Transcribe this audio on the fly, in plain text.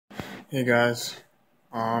Hey guys,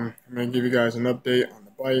 I'm gonna give you guys an update on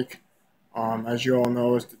the bike. As you all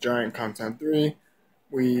know, it's the Giant Contend 3.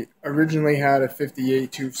 We originally had a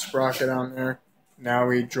 58 tooth sprocket on there. Now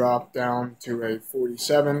we dropped down to a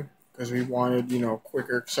 47 because we wanted,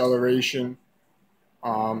 quicker acceleration.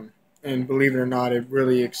 And believe it or not, it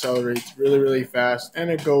really accelerates really fast, and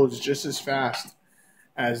it goes just as fast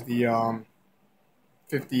as the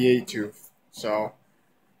 58 tooth. So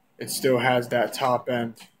it still has that top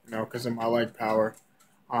end, because of my leg power.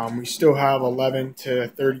 We still have 11 to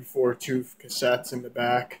 34 tooth cassettes in the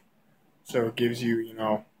back, so it gives you,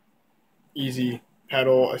 easy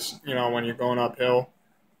pedal, when you're going uphill.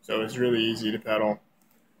 So it's really easy to pedal.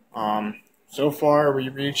 So far, we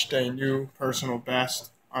reached a new personal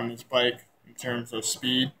best on this bike in terms of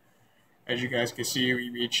speed. As you guys can see, we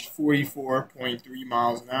reached 44.3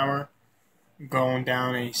 miles an hour going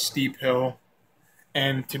down a steep hill.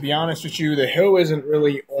 And to be honest with you, the hill isn't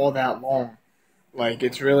really all that long. Like,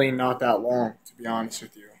 it's really not that long, to be honest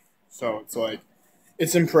with you. So it's like,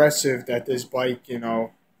 it's impressive that this bike,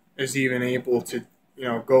 is even able to,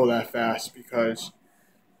 go that fast, because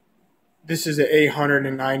this is an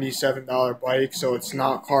 $897 bike, so it's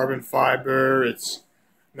not carbon fiber, it's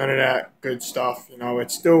none of that good stuff.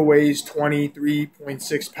 It still weighs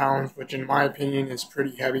 23.6 pounds, which in my opinion is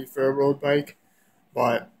pretty heavy for a road bike,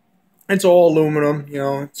 but it's all aluminum,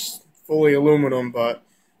 it's fully aluminum, but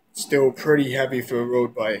still pretty heavy for a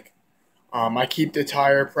road bike. I keep the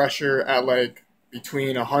tire pressure at like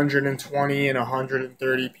between 120 and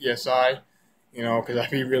 130 psi, because I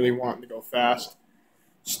be really wanting to go fast.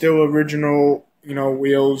 Still original,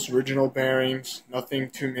 wheels, original bearings, nothing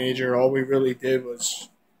too major. All we really did was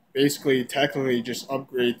basically technically just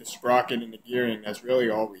upgrade the sprocket and the gearing. That's really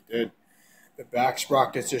all we did. The back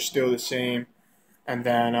sprockets are still the same. And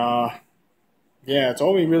then, yeah, it's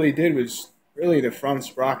all we really did was really the front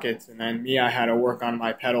sprockets. And then I had to work on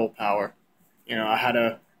my pedal power. I had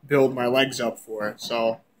to build my legs up for it.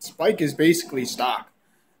 So this bike is basically stock.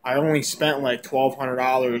 I only spent like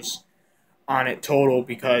 $1,200 on it total,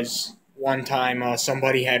 because one time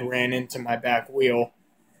somebody had ran into my back wheel,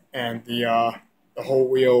 and the whole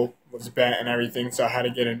wheel was bent and everything, so I had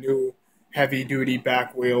to get a new heavy duty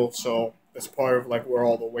back wheel. So that's part of like where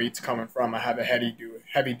all the weight's coming from. I have a heavy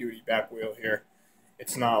duty back wheel here.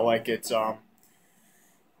 It's not like it's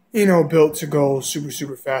built to go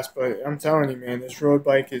super fast, but I'm telling you, man, this road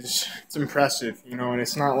bike it's impressive, and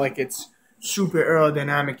it's not like it's super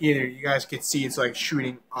aerodynamic either. You guys can see it's like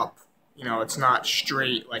shooting up. It's not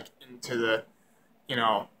straight like into the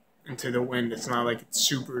wind. It's not like it's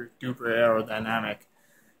super duper aerodynamic.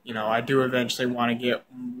 I do eventually want to get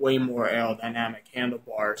way more aerodynamic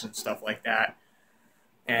handlebars and stuff like that.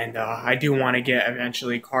 And I do want to get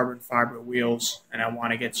eventually carbon fiber wheels, and I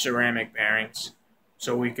want to get ceramic bearings,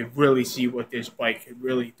 so we could really see what this bike could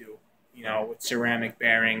really do, with ceramic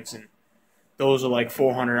bearings. And those are like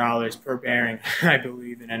 $400 per bearing, I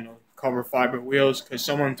believe, and then carbon fiber wheels, because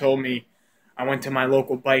someone told me, I went to my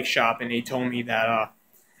local bike shop and they told me that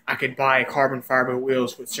I could buy carbon fiber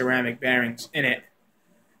wheels with ceramic bearings in it,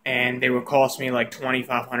 and they would cost me like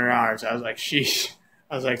 $2,500. I was like, sheesh.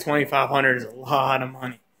 I was like, $2,500 is a lot of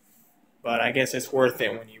money, but I guess it's worth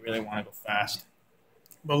it when you really want to go fast.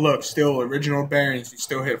 But look, still original bearings, we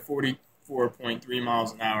still hit 44.3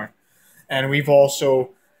 miles an hour, and we've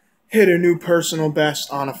also hit a new personal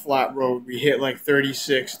best on a flat road. We hit like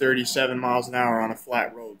 36, 37 miles an hour on a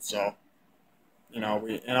flat road. So, and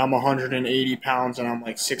I'm 180 pounds and I'm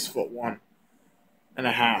like 6'1" and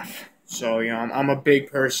a half. So, I'm a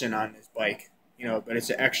big person on this bike, but it's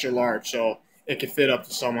an extra large, so it could fit up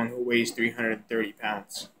to someone who weighs 330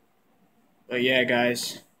 pounds. But yeah,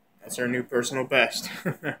 guys, that's our new personal best.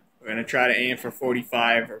 We're going to try to aim for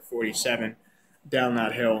 45 or 47 down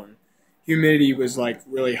that hill. And humidity was like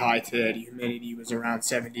really high today. The humidity was around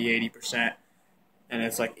 70, 80%, and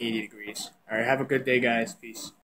it's like 80 degrees. All right, have a good day, guys. Peace.